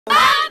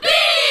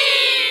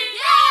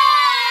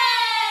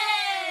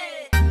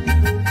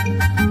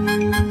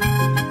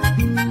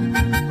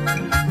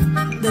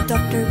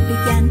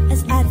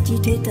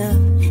agitator,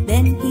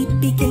 then he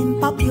became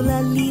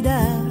popular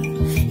leader.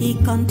 He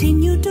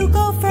continued to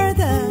go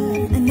further,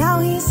 and now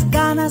he's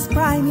Ghana's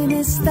Prime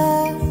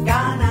Minister.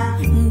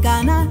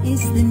 Ghana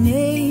is the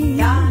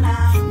name.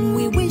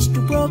 We wish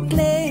to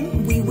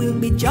proclaim we will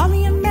be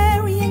jolly and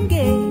merry and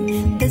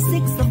gay, the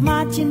 6th of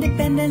March,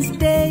 Independence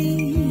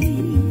Day.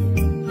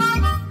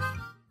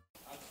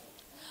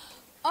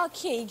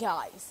 Okay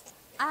guys,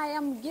 I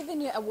am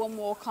giving you a warm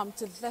welcome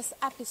to this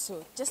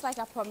episode. Just like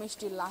I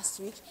promised you last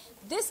week,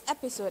 this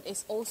episode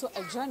is also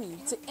a journey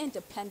to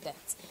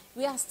independence.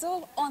 We are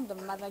still on the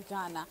mother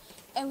Ghana,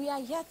 and we are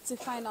yet to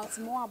find out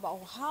more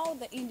about how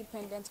the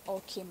independence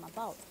all came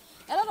about.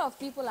 A lot of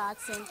people are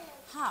asking,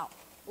 how?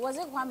 Was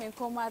it Kwame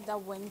Nkrumah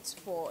that went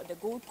for the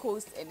Gold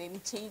Coast and then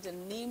changed the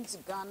name to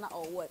Ghana,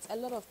 or what? A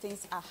lot of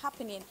things are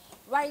happening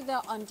right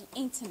there on the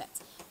internet.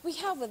 We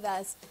have with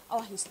us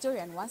our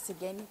historian once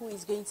again, who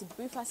is going to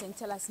brief us and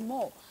tell us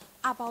more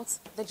about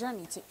the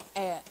journey to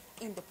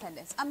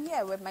independence. I'm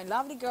here with my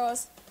lovely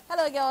girls.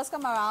 Hello girls,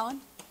 come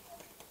around.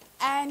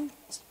 And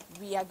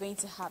we are going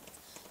to have it.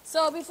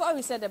 So before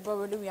we set the ball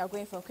rolling, we are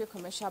going for a quick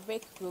commercial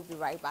break. We'll be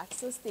right back,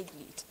 so stay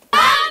glued.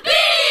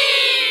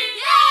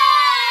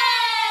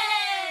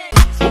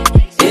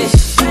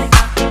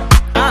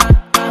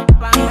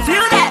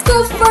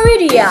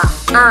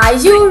 Are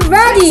you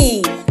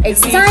ready?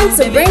 It's time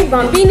to bring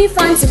Bambini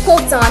fun to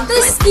Coketown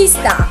this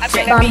Easter.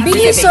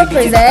 Bambini Show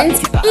presents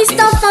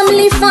Easter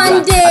Family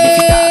Fun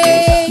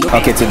Day.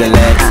 Okay, to the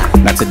left,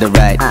 not to the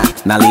right.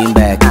 Now lean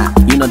back.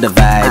 You know the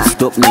vibes,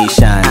 dope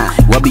nation.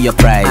 What be your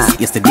price?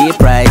 Yesterday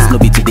price, no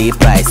be today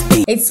price.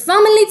 It's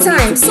family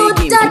time, so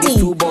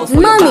daddy,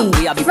 mommy,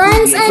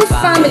 friends and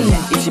family,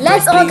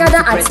 let's all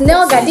gather at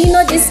Nel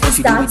Gadino this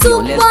Easter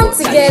to bond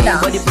together.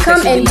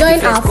 Come and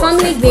join our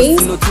family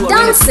games,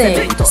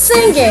 dancing,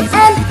 singing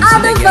and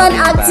other fun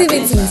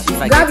activities.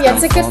 Grab your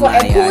ticket for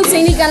a cool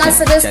 20 Ghana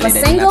cedis for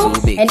single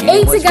and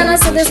 80 Ghana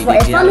cedis for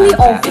a family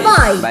of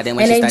 5,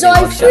 and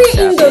enjoy free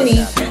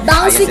Indomie,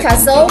 bouncy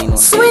castle,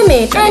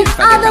 swimming and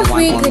other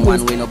free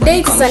goodies.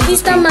 Date is on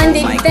Easter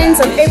Monday, the 10th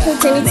of April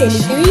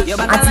 2023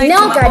 at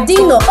Nel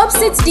Gadino,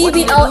 opposite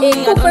DBLA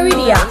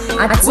Coperidia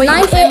at 9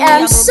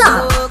 a.m.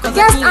 sharp.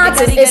 Guest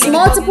artist is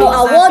multiple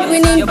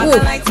award-winning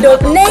group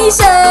Dope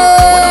Nation.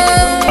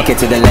 Okay,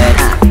 to the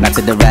left, not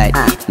to the right.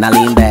 Now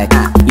lean back.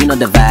 You know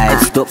the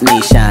vibes, Dope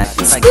Nation.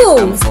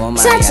 Schools,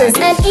 churches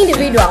and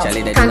individuals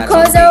can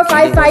call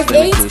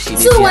 0558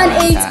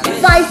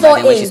 218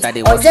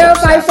 548 or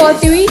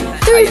 0543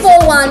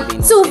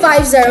 341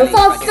 250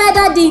 for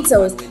further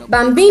details.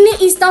 Bambini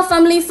Easter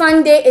Family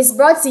Fun Day is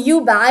brought to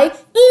you by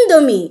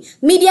Indomie.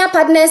 Media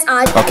partners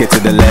are... Okay, to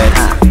the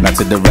left, not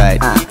to the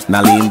right.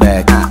 Now lean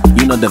back.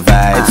 You know the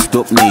vibes,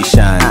 Dope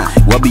Nation.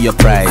 What be your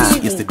price?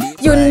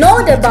 You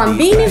know the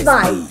Bambini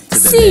vibe.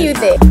 See you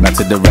there. Not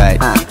to the right.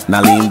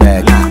 Now lean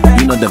back.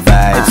 You know the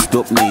vibes,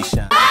 Dope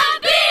Nation.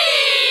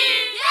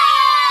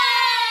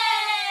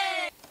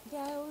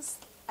 Girls,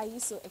 are you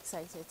so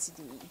excited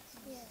today?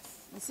 Yes.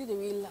 You see the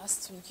way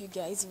last week you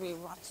guys were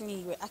rapping,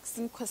 you were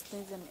asking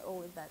questions and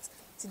all that.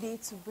 Today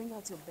to bring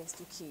out your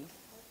best, okay?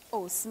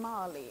 Oh,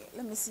 smiley.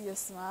 Let me see your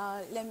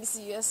smile. Let me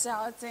see your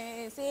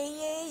shouting. Say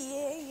yeah,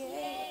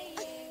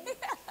 yeah,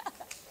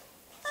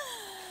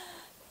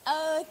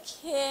 yeah.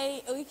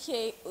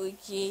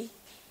 Okay.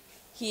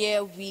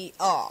 Here we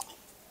are.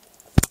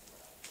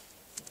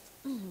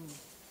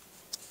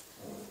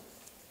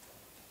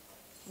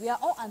 We are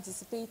all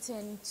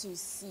anticipating to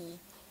see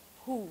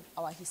who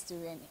our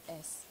historian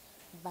is,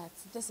 but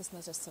this is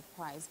not a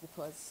surprise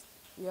because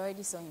we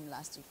already saw him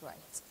last week,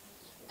 right?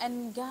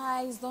 And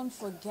guys, don't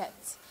forget,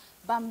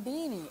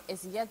 Bambini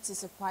is yet to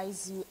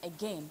surprise you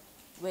again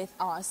with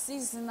our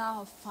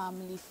seasonal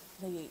family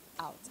day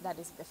out. That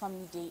is the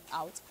family day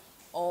out,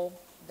 or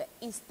the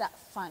Easter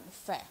Fun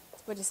Fair,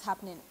 which is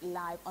happening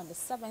live on the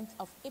 7th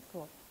of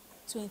April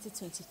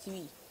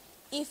 2023.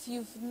 If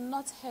you've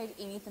not heard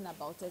anything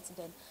about it,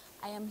 then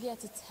I am here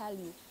to tell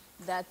you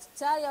that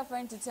tell your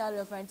friend to tell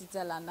your friend to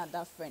tell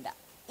another friend that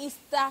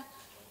Easter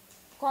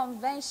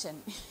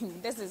convention.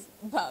 This is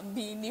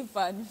Bambini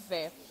Fun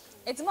Fair.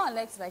 It's more or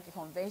less like a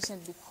convention,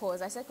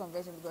 because I said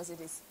convention because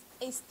it is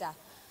Easter.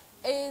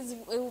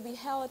 It will be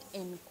held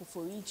in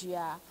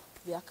Kuforigia.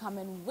 We are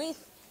coming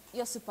with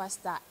your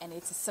superstar, and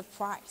it's a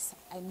surprise.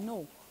 I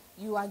know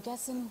you are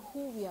guessing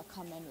who we are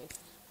coming with,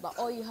 but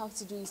all you have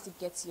to do is to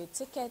get your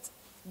ticket,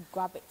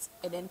 grab it,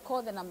 and then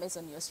call the numbers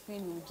on your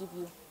screen. We will give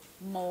you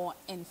more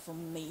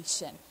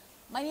information.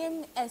 My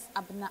name is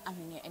Abna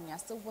Aminye, and you are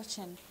still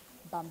watching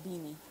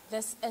Bambini.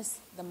 This is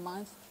the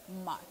month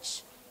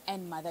March,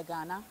 and Mother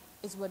Ghana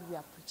is what we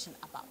are preaching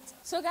about.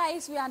 So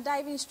guys, we are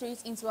diving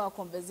straight into our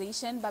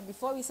conversation, but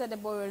before we set the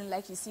ball rolling,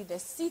 like you see, the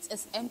seat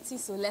is empty,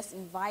 so let's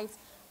invite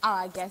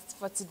our guest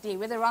for today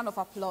with a round of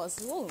applause.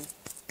 Woo. With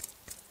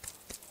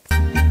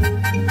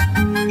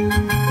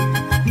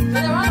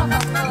a round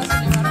of applause.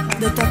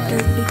 The doctor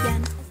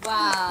began.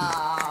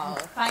 Wow,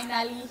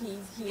 finally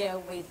he's here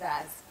with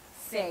us.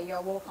 Say,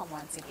 you're welcome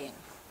once again.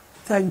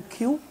 Thank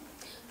you.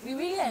 We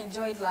really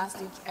enjoyed last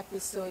week's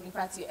episode. In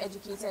fact, you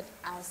educated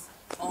us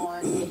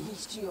on the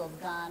history of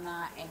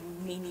Ghana and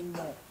many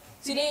more.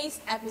 Today's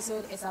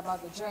episode is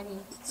about the journey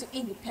to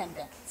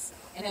independence,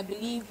 and I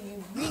believe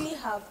you really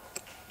have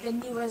the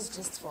newest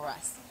gist for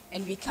us,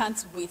 and we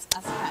can't wait.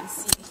 As you can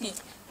see,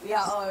 we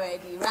are all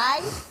ready,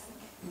 right?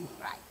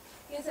 Right.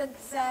 Yes,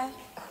 sir.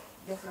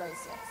 The floor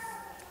is yours.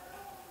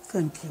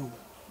 Thank you.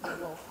 You're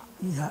welcome.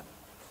 Yeah,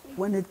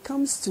 when it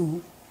comes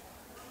to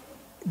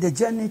the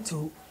journey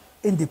to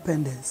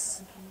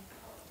independence,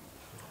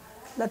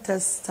 let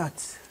us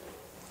start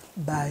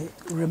by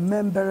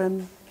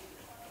remembering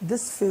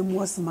this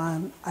famous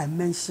man I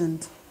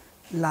mentioned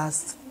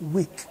last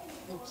week.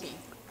 Okay.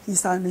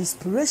 He's an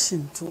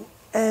inspiration to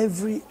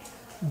every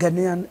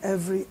Ghanaian,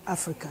 every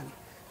African,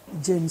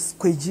 James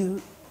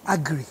Kwegyir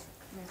Aggrey.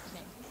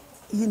 Okay.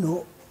 You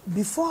know,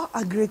 before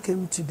Aggrey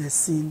came to the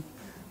scene,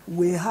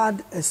 we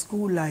had a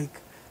school like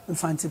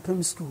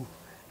Infantipim School,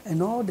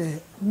 and all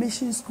the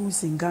mission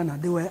schools in Ghana,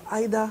 they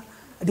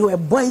were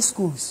boys'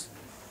 schools,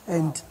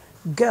 and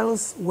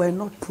girls were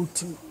not put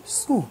to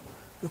school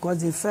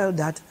because they felt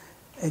that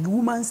a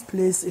woman's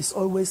place is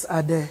always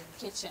at the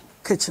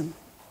kitchen.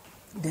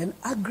 Then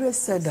Aggrey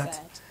said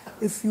that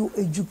if you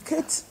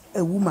educate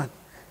a woman,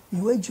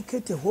 you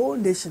educate a whole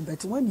nation,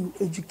 but when you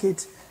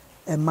educate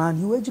a man,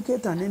 you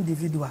educate an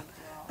individual.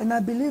 And I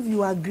believe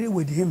you agree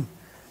with him.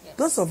 Yes.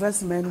 Those of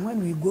us men,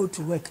 when we go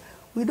to work,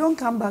 we don't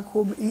come back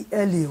home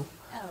early,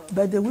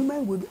 but the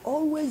women would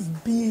always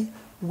be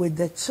with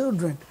the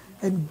children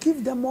and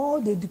give them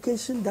all the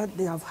education that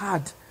they have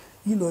had.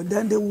 You know,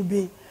 then they will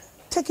be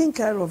taking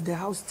care of the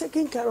house,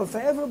 taking care of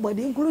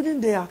everybody, including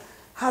their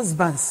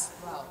husbands.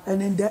 Wow.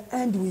 And in the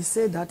end, we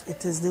say that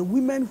it is the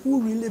women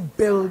who really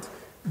build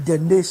the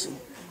nation.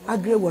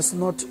 Aggrey was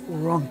not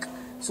wrong.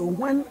 So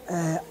when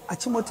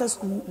Achimota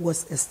School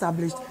was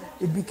established,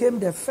 it became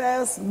the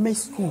first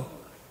mixed school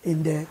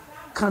in the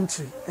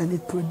country, and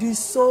it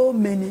produced so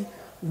many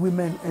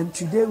women. And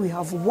today we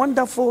have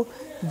wonderful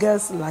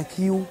girls like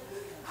you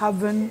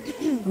having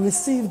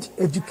received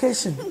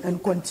education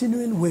and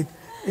continuing with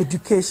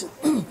education.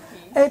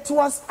 It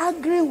was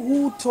Aggrey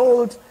who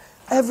told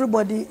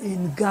everybody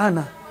in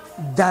Ghana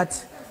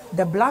that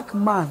the black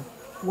man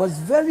was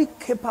very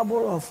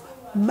capable of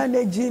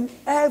managing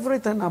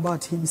everything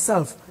about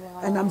himself.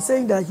 Wow. And I'm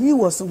saying that he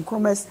was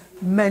Nkrumah's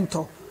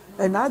mentor.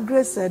 And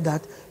Aggrey said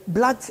that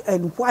blacks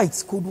and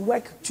whites could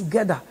work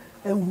together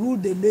and rule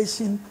the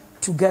nation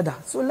together.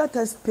 So let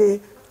us pay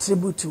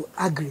tribute to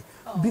Aggrey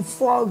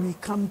before we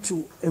come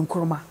to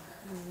Nkrumah.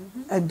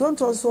 And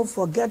don't also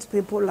forget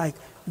people like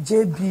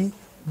J.B.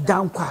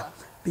 Dankwa,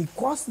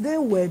 because they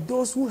were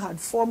those who had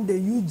formed the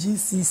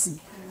UGCC,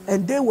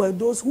 and they were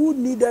those who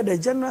needed a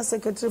general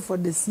secretary for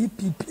the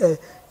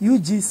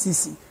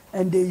UGCC,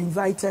 and they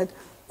invited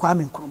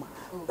Kwame Nkrumah.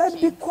 Okay.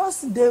 But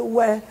because they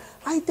were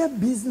either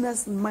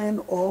businessmen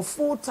or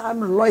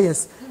full-time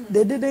lawyers,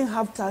 they didn't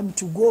have time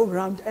to go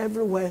around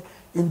everywhere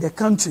in the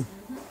country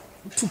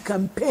to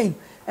campaign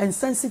and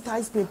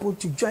sensitize people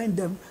to join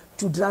them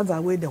to drive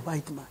away the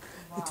white man.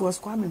 Wow. It was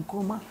Kwame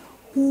Nkrumah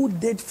who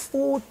did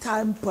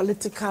full-time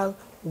political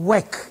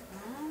work.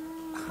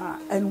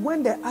 And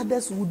when the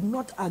others would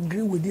not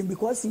agree with him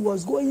because he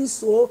was going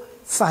so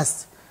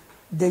fast,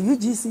 the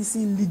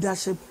UGCC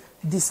leadership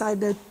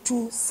decided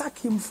to sack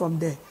him from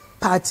the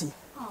party.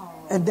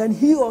 And then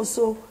he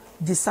also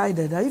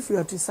decided that if you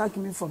are to sack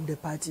me from the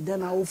party,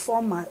 then I will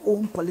form my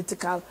own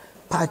political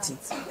party.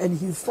 And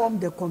he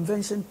formed the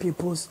Convention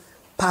People's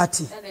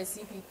Party. And the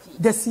CPP.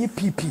 The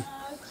CPP.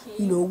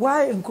 Okay. You know,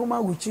 why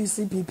Nkrumah would choose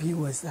CPP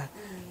was that,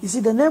 you see,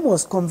 the name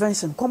was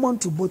Convention, common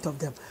to both of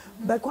them.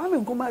 But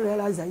Kwame Nkrumah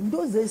realized that in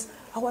those days,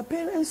 our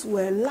parents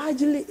were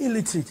largely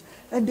illiterate,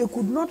 and they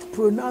could not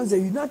pronounce the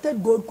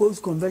United Gold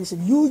Coast Convention,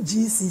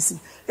 UGCC.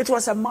 It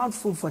was a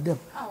mouthful for them.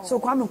 So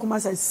Kwame Nkrumah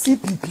said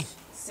CPP.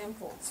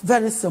 Simple. It's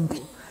very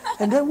simple.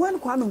 And then when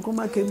Kwame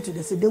Nkrumah came to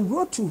the city, they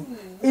wrote to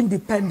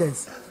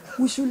independence.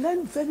 We should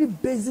learn very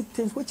basic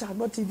things which are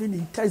not even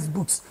in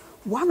textbooks.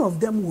 One of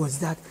them was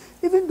that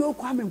even though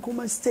Kwame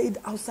Nkrumah stayed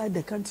outside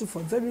the country for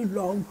a very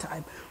long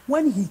time,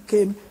 when he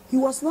came, he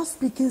was not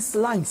speaking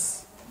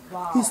slangs.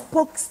 Wow. He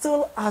spoke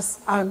still as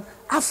an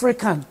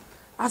African,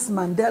 as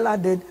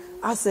Mandela did,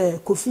 as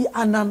Kofi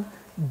Annan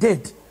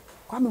did.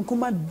 Kwame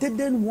Nkrumah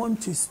didn't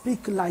want to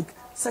speak like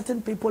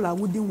certain people I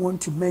wouldn't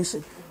want to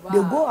mention. Wow.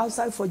 They go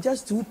outside for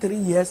just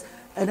 2-3 years,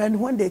 and then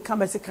when they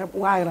come and say,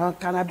 why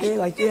can I be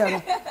like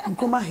here?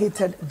 Nkrumah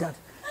hated that.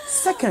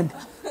 Second,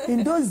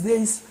 in those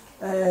days,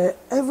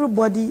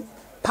 everybody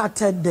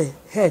parted their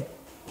head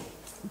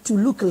to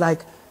look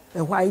like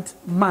a white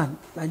man,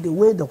 like the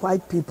way the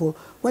white people,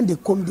 when they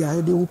comb their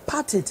hair, they will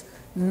part it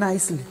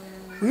nicely.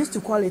 We used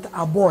to call it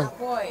a boy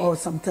or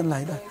something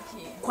like that.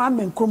 Okay.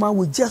 Kwame Nkrumah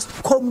would just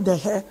comb the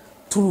hair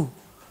through,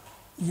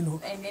 you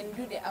know. And then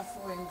do the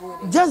afro and go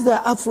there. Just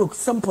the afro,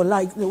 simple,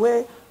 like the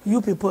way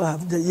you people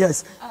have the,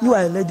 yes, you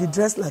are a lady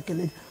dressed like a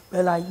lady,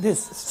 but like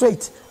this,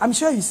 straight. I'm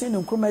sure you've seen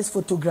Nkrumah's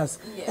photographs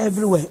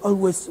everywhere,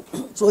 always.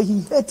 So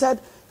he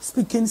hated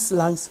speaking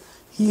slangs.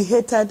 He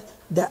hated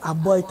the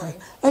aboy type.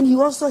 And he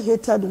also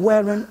hated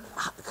wearing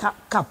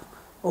cap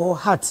or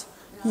hat.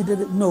 He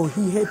didn't. No,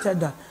 he hated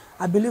that.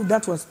 I believe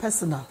that was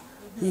personal.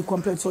 He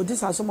complained. So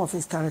these are some of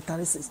his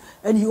characteristics.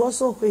 And he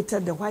also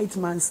hated the white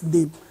man's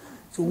name.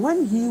 So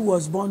when he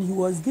was born, he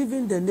was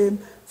given the name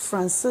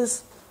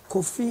Francis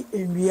Kofi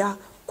Enwia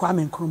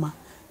Kwame Nkrumah.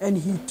 And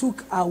he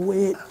took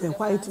away the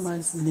white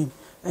man's name.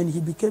 And he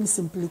became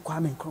simply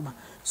Kwame Nkrumah.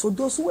 So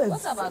those who were...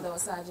 What about the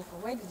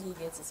Osajifo? Where did he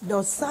get it from? The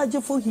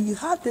Osajifo, he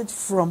had it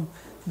from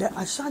the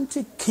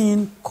Ashanti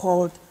king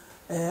called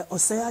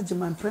Osei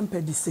Agyemang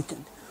Prempeh II.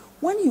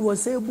 When he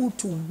was able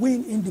to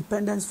win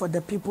independence for the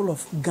people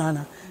of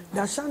Ghana,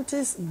 the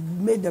Ashantis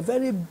made a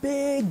very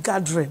big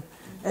gathering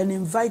and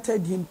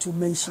invited him to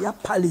Menchia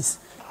Palace,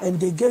 and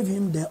they gave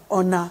him the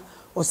honor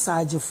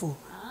Osajifo,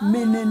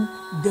 meaning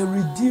the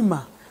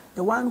Redeemer,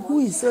 the one who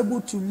is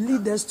able to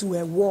lead us to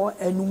a war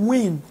and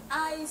win.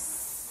 I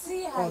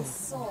see, I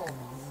saw.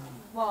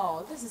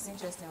 Wow, this is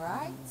interesting,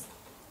 right?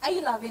 Are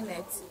you loving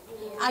it?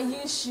 Are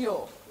you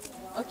sure?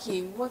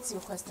 Okay, what's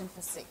your question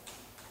for Sik?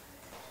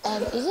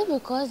 Is it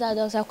because that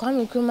Dr.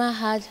 Kwame Nkrumah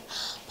had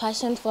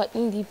passion for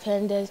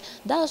independence?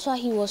 That's why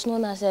he was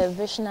known as a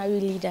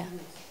visionary leader.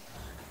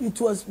 It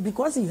was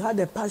because he had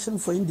a passion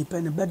for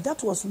independence, but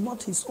that was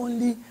not his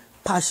only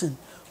passion.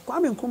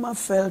 Kwame Nkrumah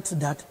felt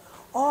that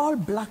all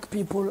black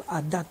people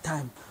at that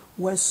time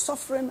were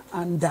suffering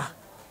under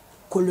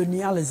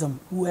colonialism,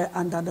 were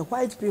under the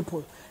white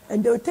people,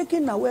 and they were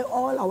taking away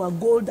all our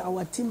gold,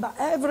 our timber,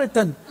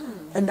 everything,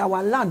 and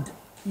our land,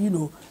 you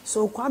know.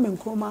 So Kwame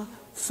Nkrumah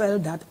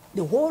felt that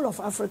the whole of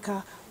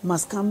Africa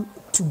must come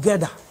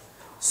together.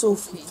 So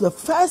the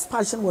first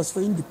passion was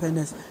for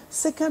independence.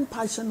 Second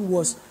passion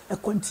was a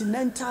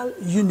continental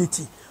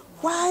unity.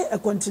 Why a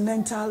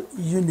continental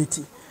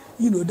unity?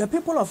 You know, the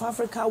people of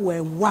Africa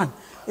were one.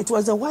 It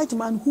was a white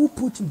man who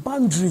put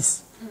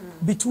boundaries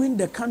between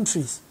the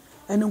countries.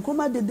 And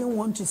Nkrumah didn't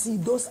want to see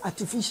those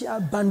artificial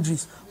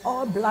boundaries.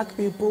 All black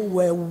people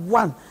were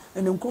one.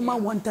 And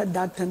Nkrumah wanted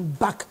that thing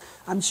back.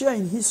 I'm sure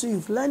in history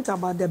you've learned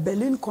about the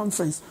Berlin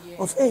Conference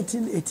of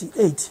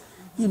 1888,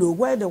 you know,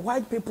 where the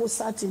white people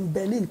sat in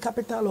Berlin,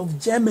 capital of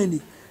Germany,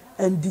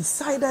 and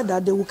decided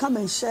that they would come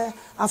and share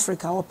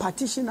Africa or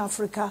partition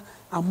Africa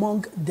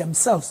among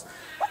themselves.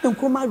 When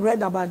Nkrumah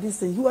read about this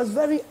thing, he was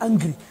very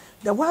angry.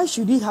 That why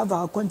should he have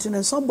our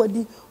continent?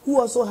 Somebody who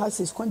also has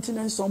his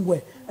continent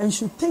somewhere and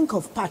should think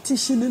of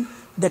partitioning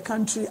the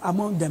country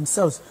among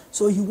themselves.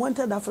 So he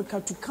wanted Africa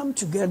to come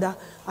together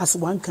as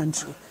one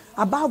country.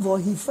 Above all,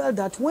 he felt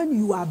that when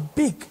you are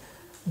big,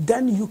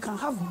 then you can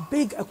have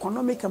big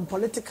economic and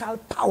political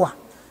power.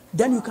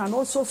 Then you can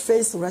also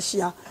face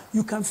Russia,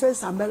 you can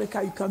face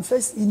America, you can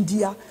face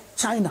India,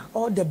 China,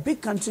 all the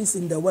big countries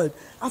in the world.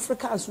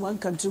 Africa as one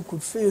country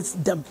could face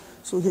them.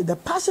 So the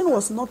passion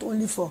was not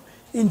only for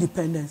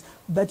independence,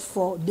 but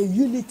for the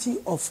unity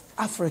of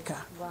Africa.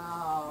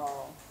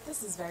 Wow,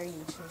 this is very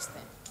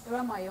interesting.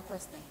 Rama, your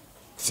question.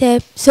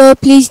 So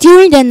please,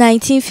 during the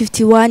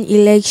 1951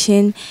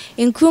 election,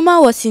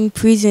 Nkrumah was in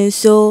prison,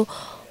 so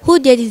who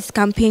did his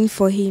campaign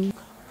for him?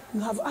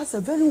 You have asked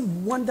a very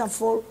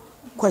wonderful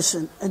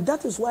question, and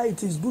that is why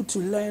it is good to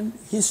learn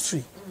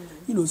history.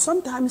 You know,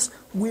 sometimes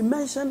we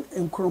mention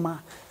Nkrumah,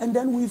 and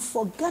then we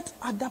forget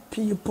other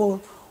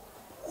people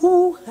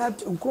who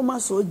helped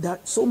Nkrumah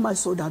so much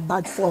so that,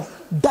 but for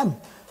them,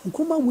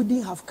 Nkrumah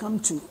wouldn't have come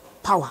to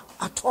power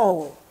at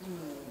all.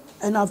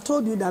 And I've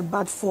told you that,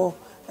 but for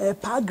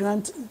Pa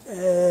Grant,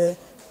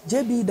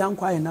 J.B.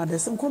 Danquah and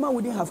others, Nkrumah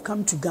wouldn't have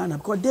come to Ghana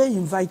because they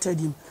invited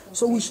him.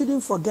 So we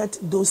shouldn't forget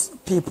those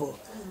people.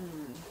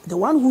 The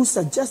one who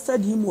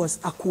suggested him was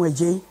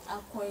Akwejay.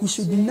 We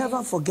should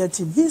never forget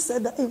him. He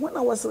said that, hey, when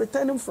I was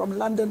returning from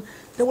London,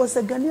 there was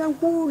a Ghanaian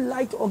who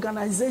liked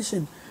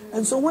organization.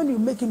 And so when you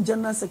make him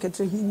general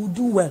secretary, he will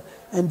do well.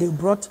 And they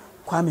brought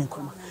Kwame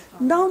Nkrumah.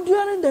 Now,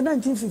 during the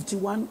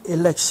 1951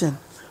 election,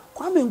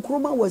 Kwame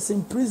Nkrumah was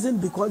in prison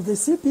because the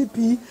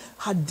CPP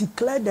had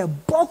declared a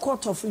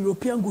boycott of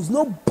European goods.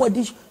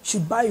 Nobody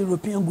should buy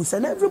European goods.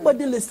 And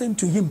everybody listened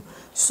to him.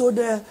 So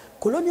the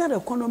colonial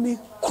economy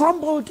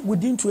crumbled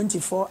within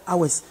 24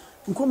 hours.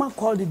 Nkrumah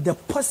called it the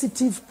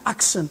positive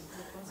action.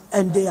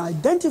 And they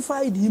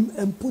identified him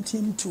and put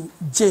him to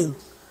jail.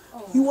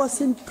 He was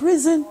in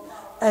prison,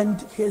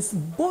 and his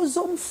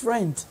bosom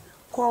friend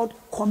called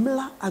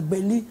Komila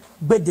Agbeli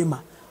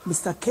Gbedema,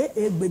 Mr.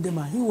 K.A.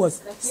 Gbedema, he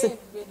was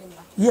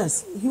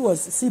yes, he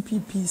was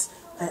CPP's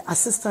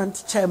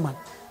assistant chairman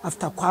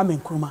after Kwame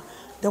Nkrumah.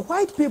 The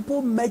white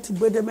people met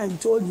Gbedema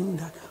and told him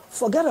that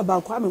forget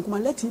about Kwame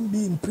Nkrumah, let him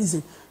be in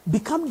prison,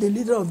 become the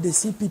leader of the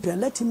CPP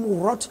and let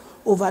him rot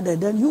over there.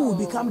 Then you will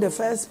become the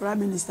first prime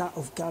minister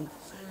of Ghana.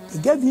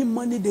 They gave him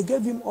money, they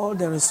gave him all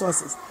the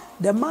resources.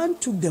 The man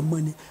took the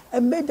money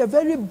and made a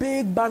very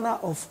big banner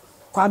of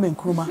Kwame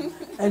Nkrumah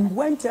and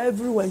went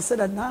everywhere and said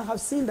that now I have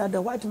seen that the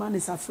white man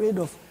is afraid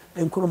of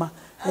Nkrumah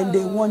and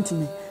they want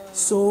me.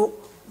 So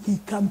he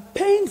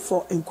campaigned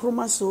for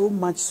Nkrumah so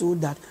much so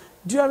that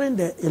during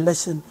the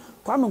election,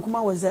 Kwame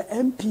Nkrumah was the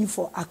MP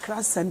for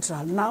Accra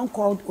Central, now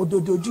called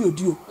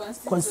Odododio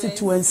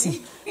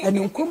constituency. And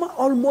Nkrumah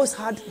almost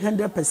had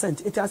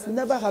 100%. It has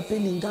never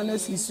happened in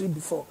Ghana's history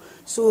before.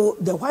 So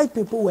the white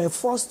people were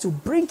forced to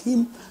bring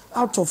him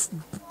out of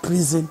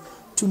prison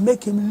to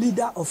make him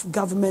leader of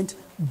government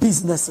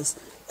businesses.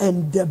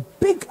 And the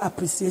big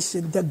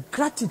appreciation, the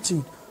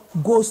gratitude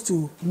goes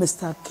to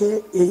Mr.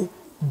 K.A.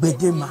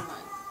 Bedema.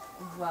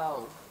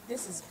 Wow,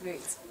 this is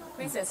great.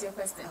 Princess, your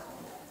question.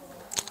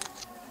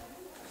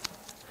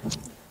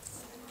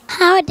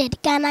 How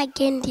did Ghana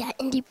gain their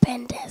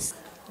independence?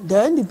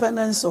 The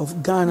independence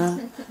of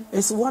Ghana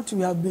is what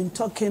we have been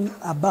talking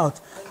about.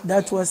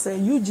 That was a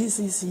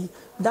UGCC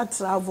that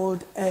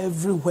traveled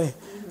everywhere.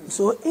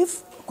 So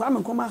if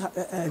Kwame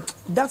Nkrumah,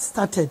 that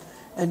started,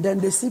 and then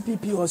the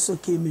CPP also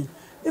came in.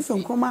 If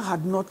Nkrumah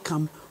had not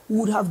come, we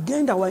would have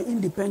gained our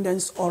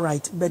independence all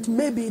right. But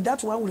maybe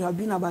that one would have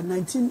been about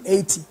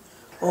 1980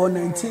 or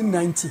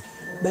 1990.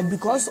 But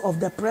because of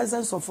the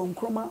presence of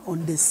Nkrumah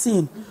on the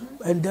scene,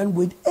 and then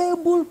with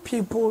able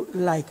people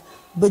like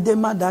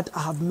Bedema that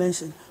I have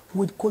mentioned,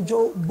 with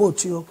Kojo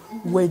Botio,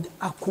 with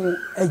Akon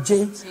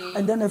Eje,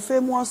 and then a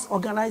famous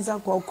organizer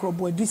called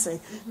Krobwedise.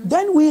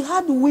 Then we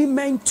had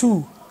women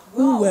too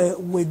who were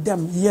with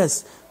them.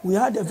 Yes, we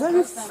had a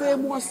very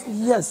famous,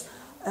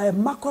 a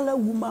Makola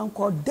woman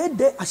called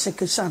Dede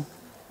Ashekeshan.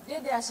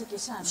 Dede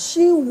Ashekeshan.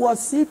 She was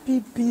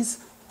CPP's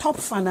top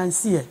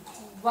financier.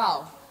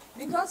 Wow.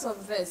 Because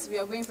of this, we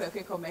are going for a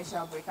quick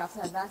commercial break.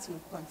 After that, we'll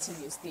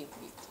continue. Stay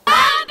tuned.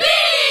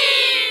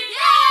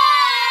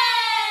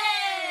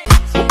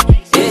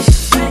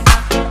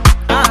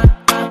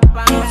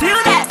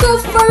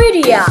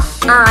 Koforidua,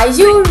 are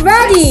you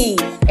ready?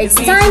 It's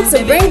time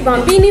to bring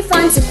Bambini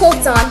Fun to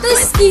Cape Town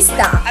this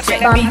Easter.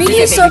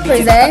 Bambini Show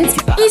presents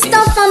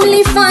Easter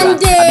Family Fun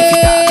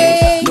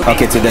Day.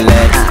 Okay, to the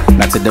left,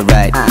 not to the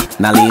right.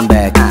 Now lean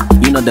back.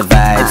 You know the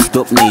vibes.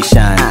 Dope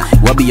nation.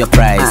 What be your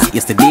price?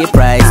 Yesterday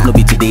price, no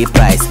be today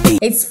price. Hey.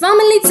 It's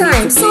family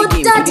time, so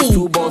daddy,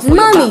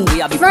 mommy,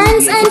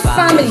 friends and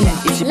family.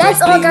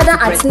 Let's all gather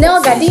at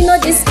Nel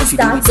Gadino this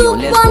Easter to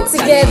bond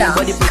together.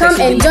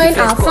 Come and join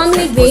our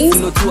family games,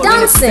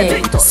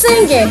 dancing,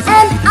 singing,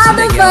 and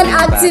other fun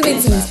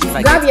activities.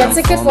 Grab your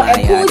ticket for a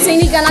cool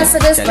 20 Ghana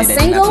cedis for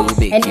single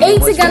and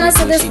 80 Ghana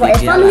cedis for a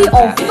family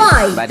of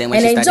 5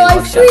 and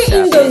enjoy free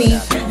Indomie,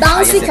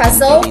 bouncy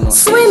castle,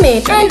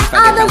 swimming, and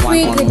other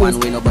free goodies.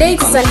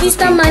 Date is on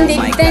Easter Monday,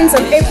 the 10th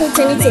of April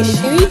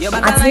 2023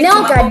 at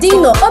Nel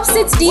Gadino,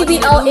 opposite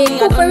DBLA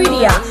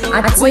Koforidua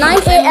at 9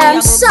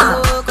 a.m.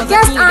 sharp.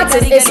 Guest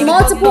artist is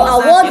multiple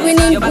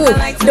award-winning group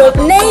Dope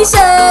Nation.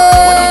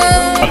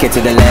 Okay,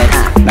 to the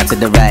left, not to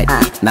the right.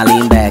 Now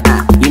lean back.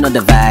 You know the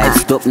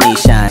vibes. Dope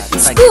nation.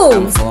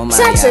 Schools,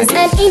 churches,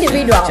 and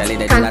individuals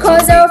can call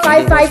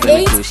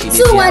 0558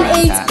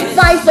 218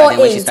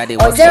 548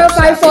 or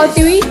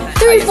 0543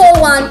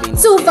 341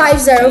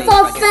 250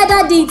 for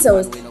further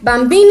details.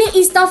 Bambini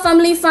Easter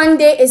Family Fun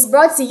Day is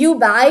brought to you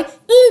by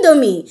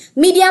Indomie.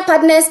 Media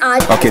partners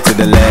are. Okay, to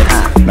the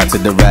left, not to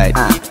the right.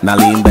 Now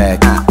lean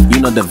back.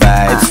 You know the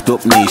vibes.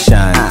 Dope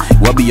nation.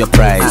 What be your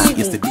price?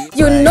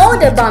 You know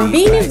the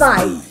Bambini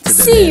vibe.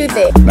 See you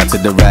there. Not to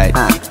the right.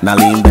 Now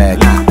lean back.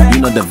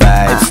 You know the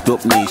vibes.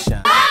 Dope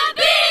nation.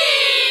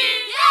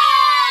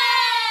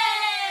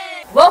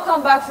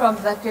 Welcome back from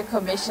the quick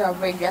commercial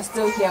break. We are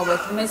still here with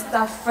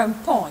Mr.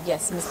 Frempong.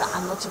 Yes, Mr.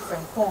 Anoche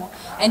Frempong.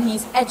 And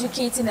he's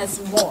educating us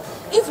more.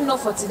 If not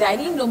for today, I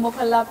didn't know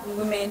Mokola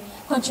women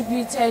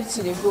contributed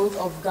to the growth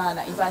of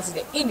Ghana. In fact,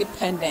 the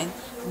independence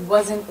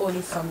wasn't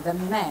only from the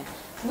men.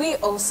 We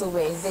also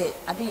were there.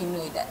 I didn't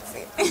know that's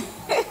it.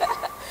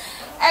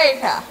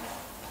 Erica,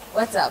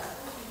 what's up?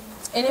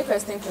 Any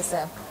question for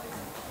Sam?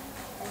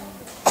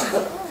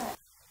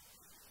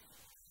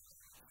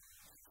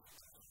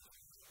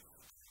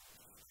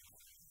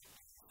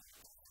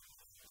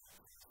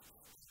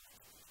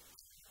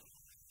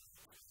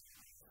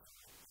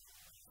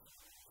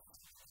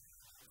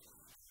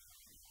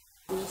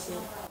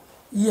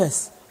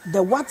 Yes,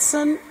 the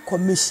Watson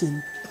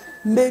Commission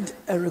made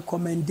a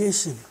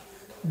recommendation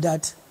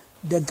that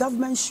the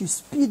government should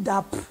speed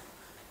up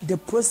the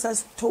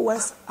process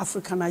towards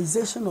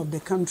Africanization of the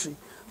country.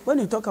 When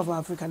you talk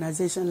about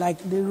Africanization, like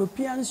the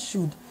Europeans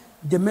should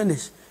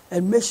diminish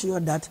and make sure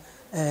that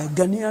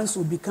Ghanaians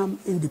will become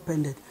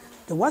independent.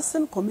 The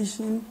Watson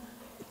Commission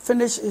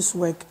finished its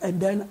work,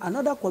 and then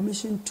another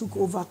commission took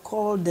over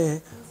called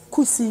the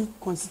Kusi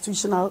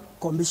Constitutional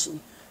Commission,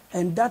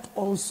 and that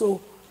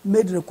also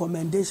made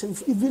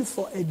recommendations even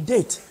for a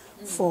date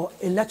for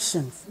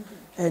elections.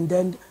 And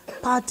then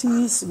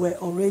parties were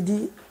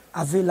already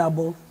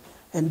available,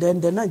 and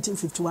then the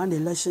 1951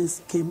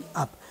 elections came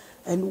up.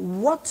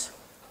 And what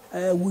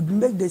would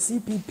make the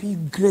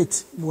CPP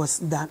great was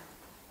that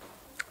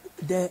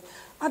the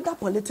other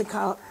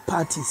political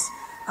parties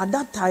at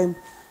that time,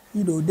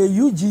 you know, the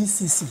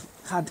UGCC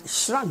had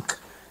shrunk.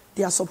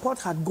 Their support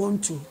had gone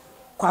to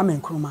Kwame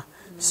Nkrumah.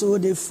 So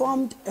they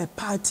formed a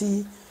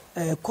party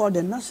called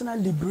the National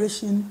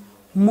Liberation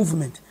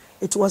Movement.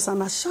 It was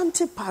an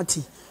Ashanti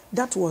party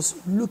that was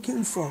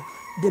looking for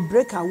the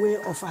breakaway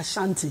of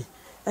Ashanti.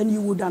 And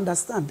you would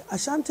understand,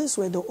 Ashantis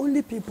were the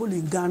only people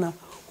in Ghana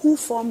who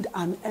formed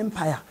an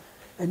empire.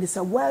 And it's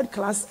a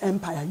world-class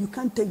empire. You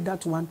can't take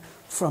that one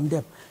from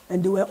them.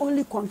 And they were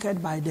only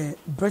conquered by the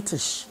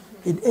British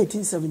in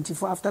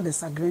 1874 after the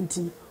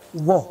Sagrenti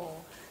War.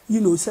 You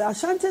know, so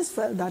Ashantis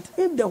felt that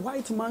if the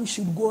white man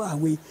should go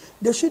away,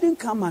 they shouldn't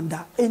come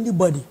under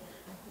anybody.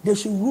 They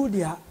should rule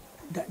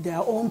their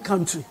own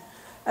country.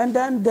 And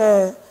then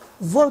the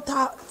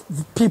Volta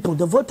people,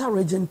 the Volta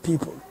region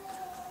people,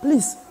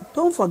 please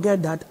don't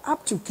forget that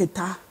up to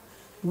Keta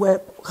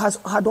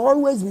had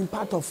always been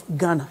part of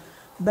Ghana.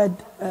 But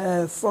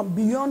from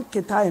beyond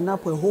Keta and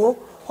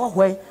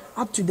Apwe,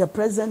 up to the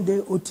present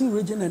day Oti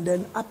region and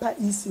then Upper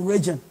East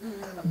region,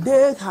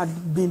 they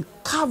had been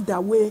carved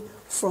away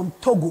from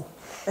Togo,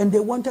 and they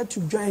wanted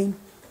to join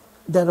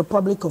the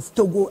Republic of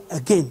Togo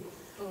again.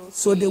 Okay.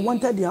 So they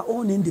wanted their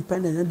own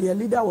independence, and their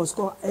leader was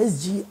called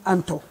S.G.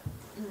 Anto.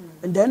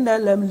 And then the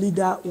LM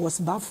leader was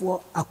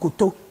Bafo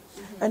Akoto.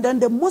 And then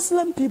the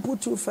Muslim people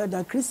too felt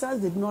that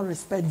Christians did not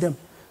respect them.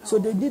 So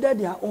they needed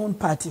their own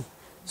party.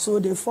 So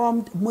they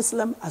formed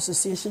Muslim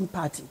Association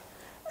Party.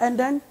 And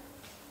then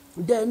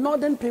the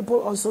Northern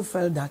people also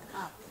felt that,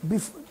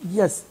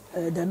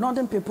 the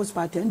Northern People's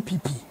Party,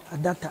 NPP,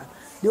 at that time,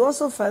 they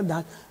also felt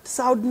that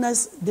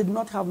Southerners did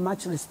not have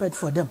much respect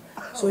for them.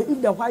 So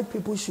if the white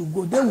people should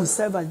go, they would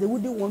serve us. They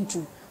wouldn't want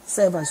to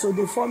serve us. So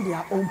they formed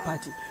their own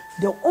party.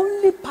 The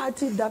only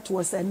party that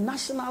was a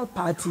national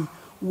party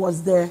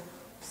was the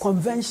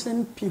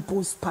Convention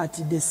People's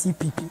Party, the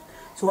CPP.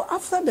 So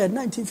after the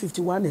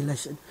 1951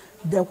 election,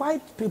 the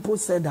white people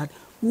said that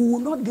we will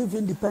not give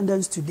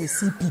independence to the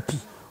CPP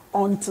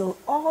until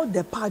all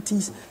the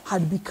parties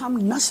had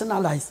become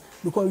nationalized,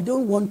 because we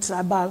don't want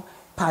tribal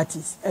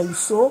parties. And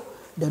so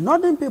the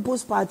Northern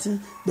People's Party,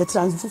 the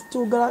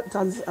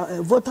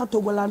Volta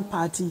Togoland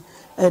Party,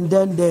 and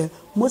then the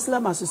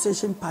Muslim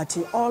Association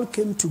Party all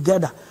came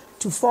together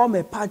to form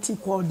a party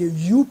called the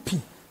UP,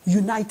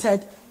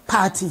 United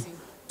Party,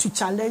 to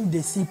challenge the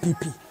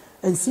CPP.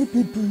 And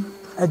CPP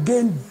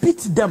again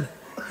beat them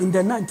in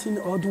the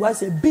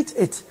beat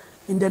it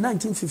in the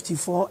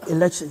 1954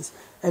 elections.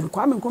 And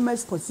Kwame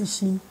Nkrumah's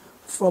position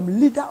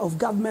from leader of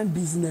government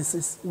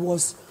businesses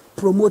was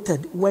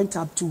promoted, went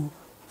up to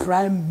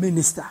Prime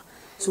Minister.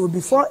 So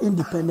before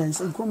independence,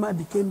 Nkrumah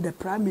became the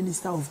Prime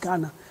Minister of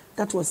Ghana.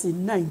 That was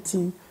in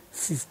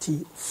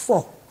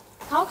 1954.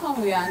 How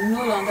come we are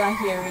no longer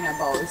hearing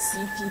about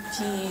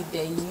CPP,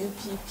 the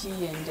UPP,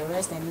 and the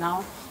rest, and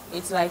now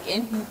it's like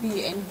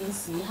NPP,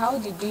 NDC? How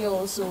did they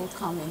also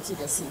come into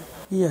the scene?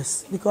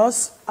 Yes,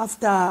 because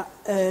after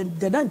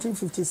the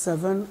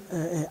 1957,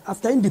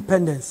 after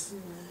independence,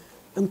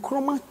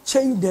 Nkrumah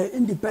changed the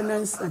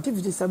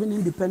 1957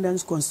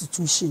 independence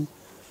constitution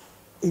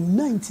in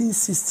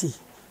 1960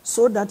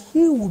 so that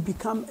he would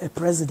become a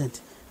president.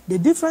 The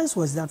difference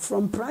was that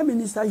from Prime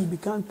Minister, he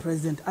became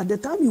president. At the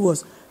time he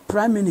was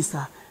Prime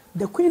Minister,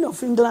 the Queen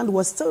of England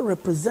was still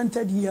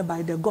represented here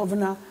by the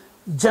Governor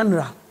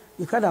General.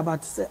 You heard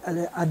about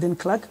Aden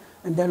Clark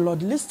and then Lord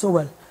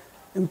Listowel.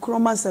 And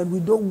Nkrumah said, we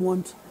don't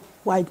want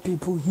white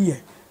people here.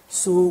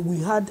 So we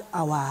had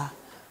our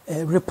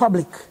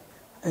republic.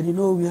 And you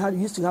know, we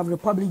used to have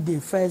Republic Day,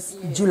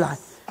 1st July,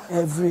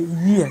 every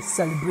year,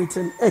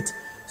 celebrating it.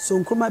 So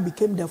Nkrumah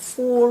became the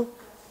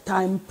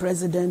full-time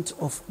president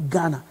of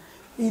Ghana.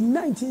 In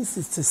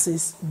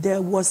 1966,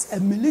 there was a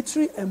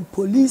military and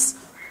police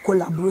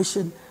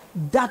collaboration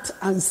that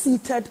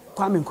unseated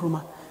Kwame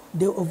Nkrumah.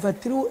 They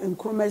overthrew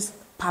Nkrumah's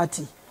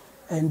party,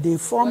 and they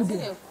formed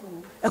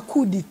a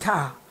coup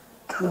d'etat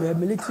with a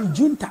military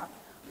junta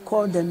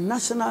called the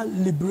National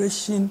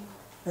Liberation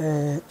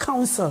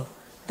Council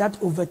that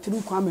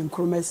overthrew Kwame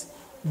Nkrumah's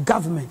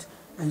government.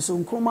 And so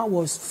Nkrumah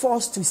was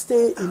forced to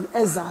stay in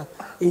exile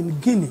in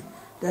Guinea.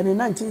 Then in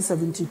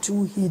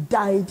 1972, he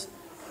died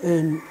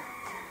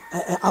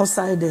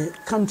outside the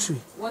country.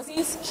 Was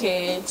he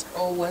scared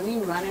or was he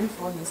running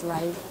for his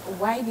life?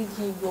 Why did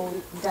he go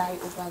die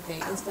over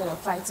there instead of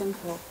fighting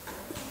for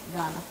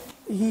Ghana?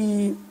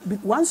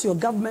 Once your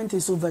government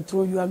is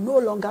overthrown, you are no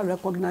longer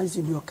recognized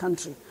in your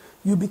country.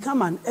 You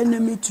become an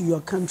enemy to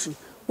your country.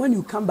 When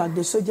you come back,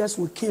 the soldiers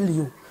will kill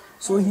you.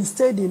 So he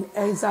stayed in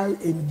exile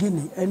in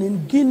Guinea. And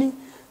in Guinea,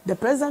 the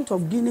president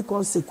of Guinea,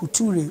 called Sékou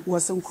Touré,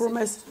 was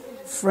Nkrumah's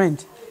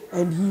friend.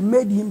 And he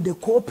made him the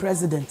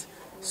co-president.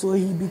 So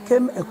he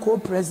became a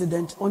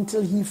co-president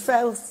until he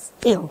fell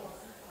ill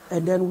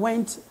and then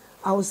went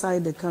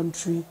outside the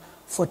country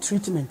for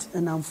treatment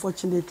and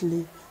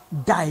unfortunately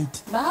died.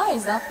 But how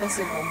is that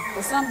possible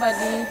for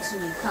somebody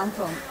to come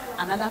from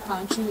another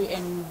country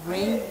and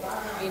reign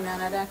in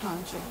another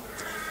country?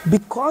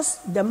 Because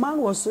the man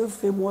was so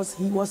famous,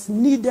 he was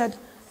needed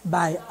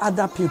by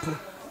other people.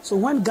 So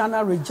when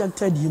Ghana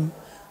rejected him,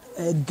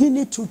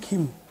 Guinea took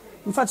him.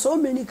 In fact, so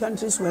many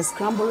countries were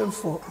scrambling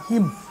for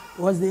him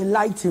because they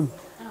liked him.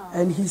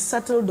 And he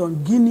settled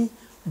on Guinea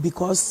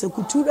because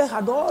Sékou Touré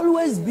had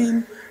always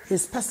been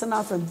his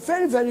personal friend,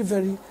 very, very,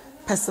 very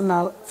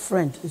personal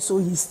friend. And so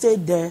he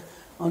stayed there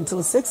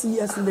until 6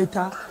 years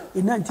later,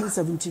 in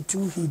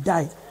 1972, he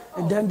died.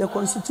 And then the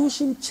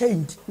constitution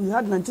changed. We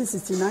had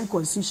 1969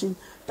 constitution.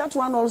 That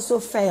one also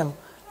fell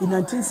in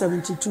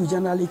 1972.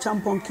 General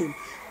Champon came.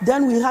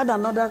 Then we had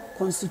another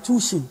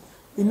constitution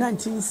in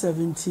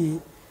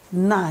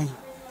 1979.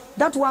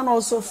 That one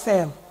also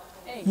fell,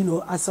 you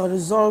know, as a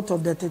result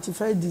of the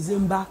 31st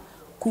December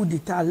coup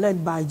d'etat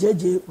led by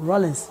J.J.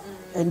 Rawlings.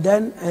 And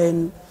then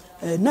in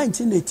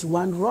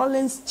 1981,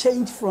 Rawlings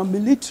changed from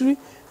military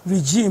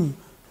regime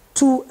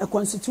to a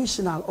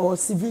constitutional or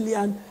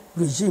civilian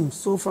regime.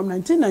 So from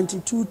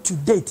 1992 to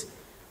date,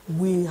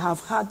 we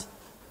have had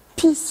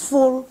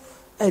peaceful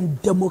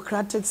and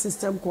democratic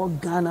system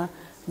called Ghana.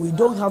 We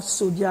don't have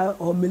soldier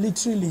or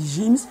military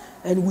regimes,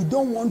 and we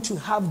don't want to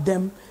have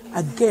them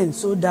again,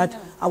 so that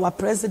our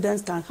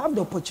presidents can have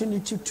the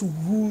opportunity to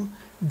rule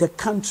the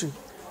country.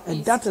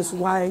 And that is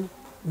why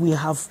we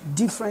have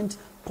different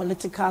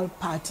political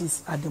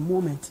parties at the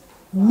moment,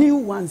 new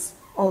ones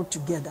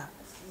altogether.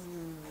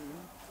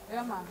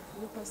 Rama,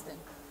 your question.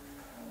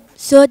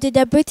 So did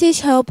the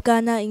British help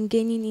Ghana in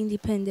gaining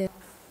independence?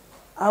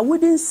 I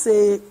wouldn't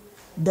say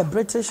the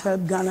British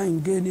helped Ghana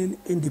in gaining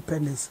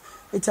independence.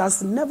 It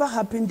has never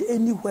happened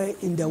anywhere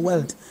in the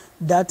world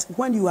that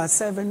when you are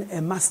serving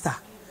a master,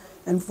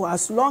 and for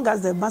as long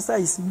as the master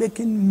is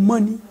making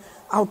money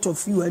out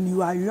of you and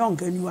you are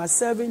young and you are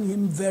serving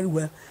him very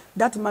well,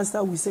 that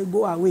master will say,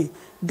 go away,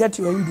 get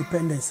your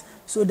independence.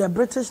 So the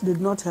British did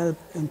not help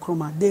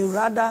Nkrumah. They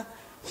rather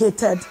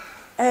hated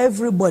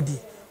everybody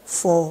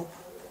for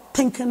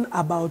thinking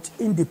about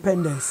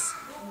independence.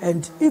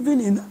 And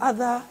even in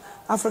other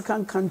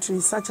African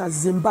countries such as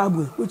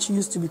Zimbabwe, which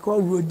used to be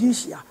called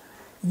Rhodesia,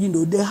 you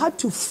know, they had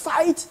to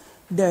fight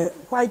the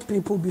white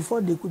people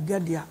before they could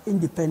get their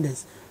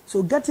independence.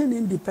 So getting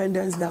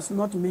independence does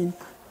not mean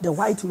the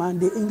white man,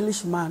 the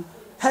Englishman,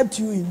 helped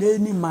you in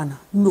any manner.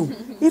 No.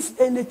 If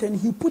anything,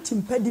 he put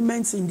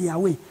impediments in their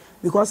way.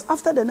 Because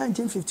after the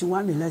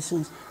 1951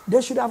 elections,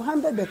 they should have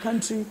handed the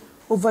country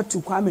over to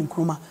Kwame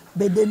Nkrumah.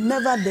 But they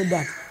never did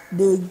that.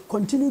 They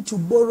continued to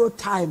borrow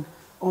time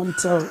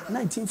until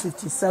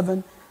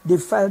 1957. They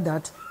felt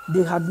that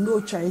they had no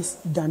choice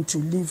than to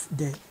leave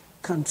the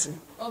country.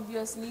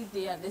 Obviously,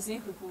 they are the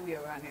same people we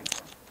are running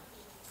for.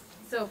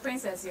 So,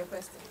 Princess, your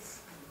question.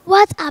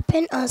 What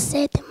happened on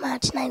 6th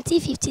March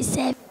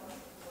 1957?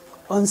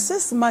 On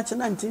 6th March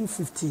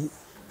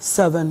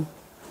 1957,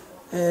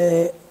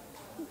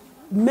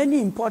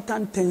 many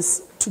important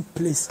things took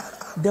place.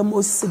 The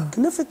most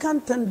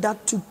significant thing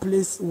that took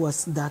place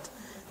was that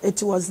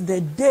it was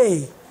the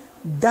day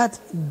that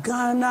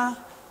Ghana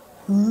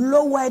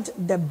lowered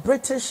the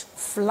British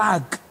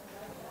flag.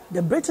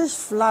 The British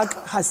flag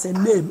has a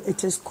name.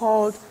 It is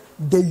called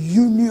the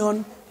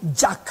Union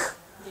Jack.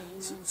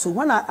 So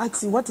when I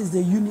ask you what is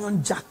the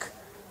Union Jack,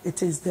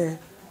 it is the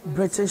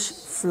British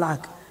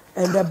flag.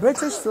 And the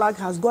British flag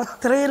has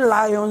got 3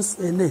 lions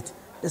in it,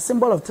 the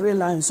symbol of 3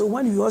 lions. So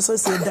when you also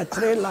say the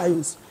 3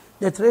 lions,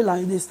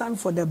 they stand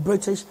for the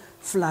British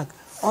flag.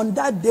 On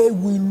that day,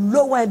 we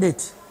lowered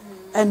it.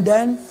 And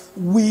then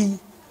we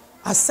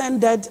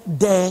ascended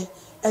there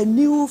a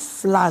new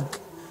flag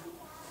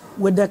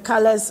with the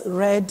colors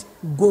red,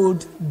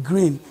 gold,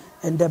 green,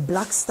 and the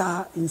black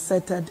star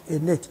inserted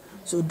in it.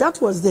 So that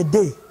was the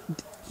day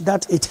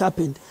that it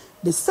happened.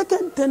 The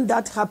second thing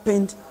that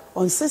happened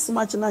on 6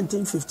 March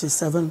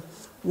 1957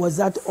 was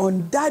that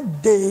on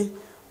that day,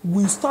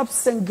 we stopped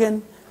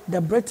singing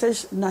the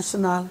British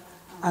national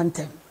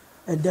anthem.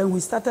 And then we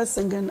started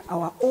singing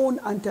our own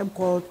anthem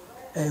called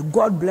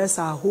God Bless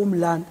Our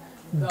Homeland,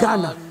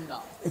 Ghana.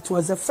 It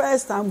was the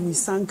first time we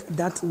sang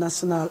that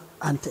national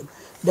anthem.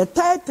 The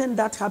third thing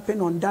that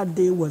happened on that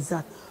day was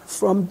that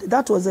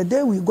that was the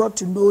day we got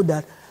to know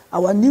that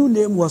our new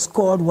name was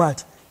called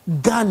what?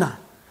 Ghana.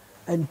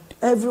 And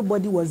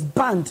everybody was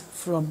banned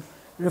from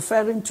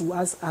referring to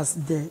us as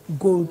the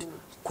Gold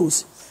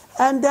Coast.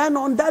 And then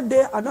on that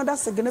day, another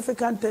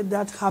significant thing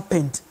that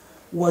happened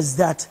was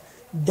that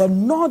the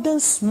Northern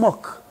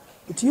Smoke,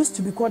 it used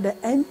to be called the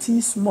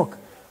NT Smoke,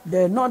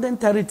 the Northern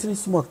Territory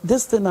Smoke,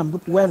 this thing I'm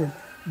wearing,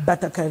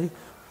 Batakari,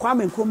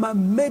 Kwame Nkrumah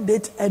made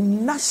it a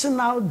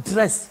national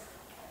dress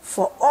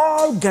for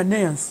all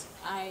Ghanaians.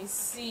 I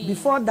see.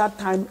 Before that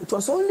time, it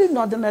was only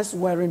Northerners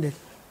wearing it.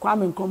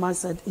 Kwame Nkrumah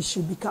said it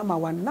should become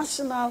our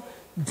national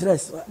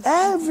dress for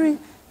every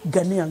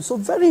Ghanaian. So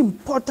very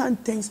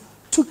important things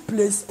took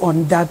place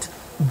on that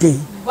day.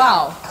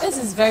 Wow, this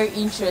is very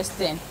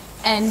interesting.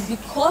 And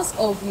because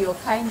of your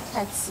kind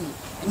courtesy,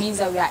 it means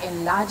that we are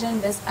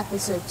enlarging this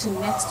episode to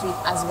next week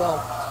as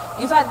well.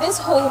 In fact, this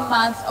whole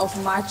month of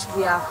March,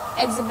 we are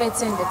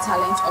exhibiting the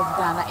talent of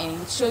Ghana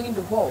and showing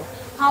the world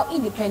how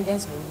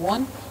independence we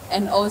won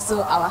and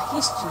also our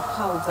history,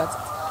 how we got it.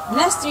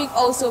 Next week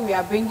also, we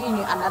are bringing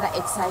you another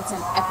exciting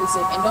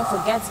episode. And don't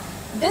forget,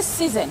 this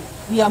season,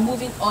 we are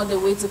moving all the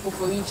way to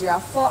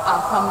Koforidua for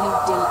our family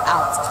day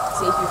out.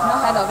 So if you've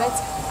not heard of it,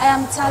 I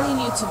am telling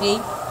you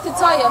today to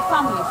tell your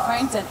family,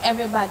 friends, and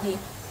everybody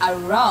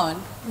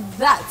around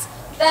that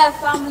the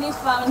family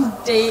fun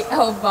day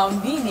of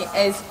Bambini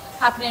is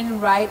happening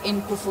right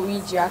in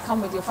Koforidua.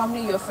 Come with your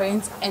family, your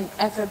friends, and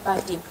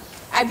everybody.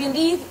 I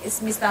believe it's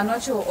Mr.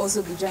 Anoche will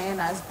also be joining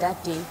us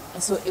that day,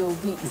 and so it will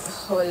be a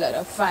whole lot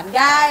of fun.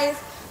 Guys,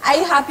 are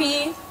you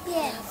happy?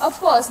 Yes. Of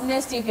course,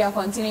 next week we are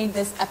continuing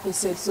this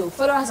episode, so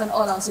follow us on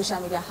all our social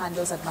media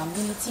handles at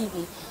Bambini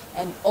TV,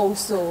 and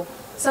also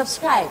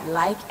subscribe,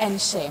 like, and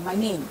share. My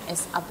name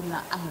is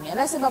Abuna Ahmed.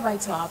 Let's say bye-bye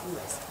to our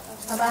viewers.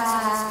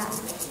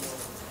 Bye-bye.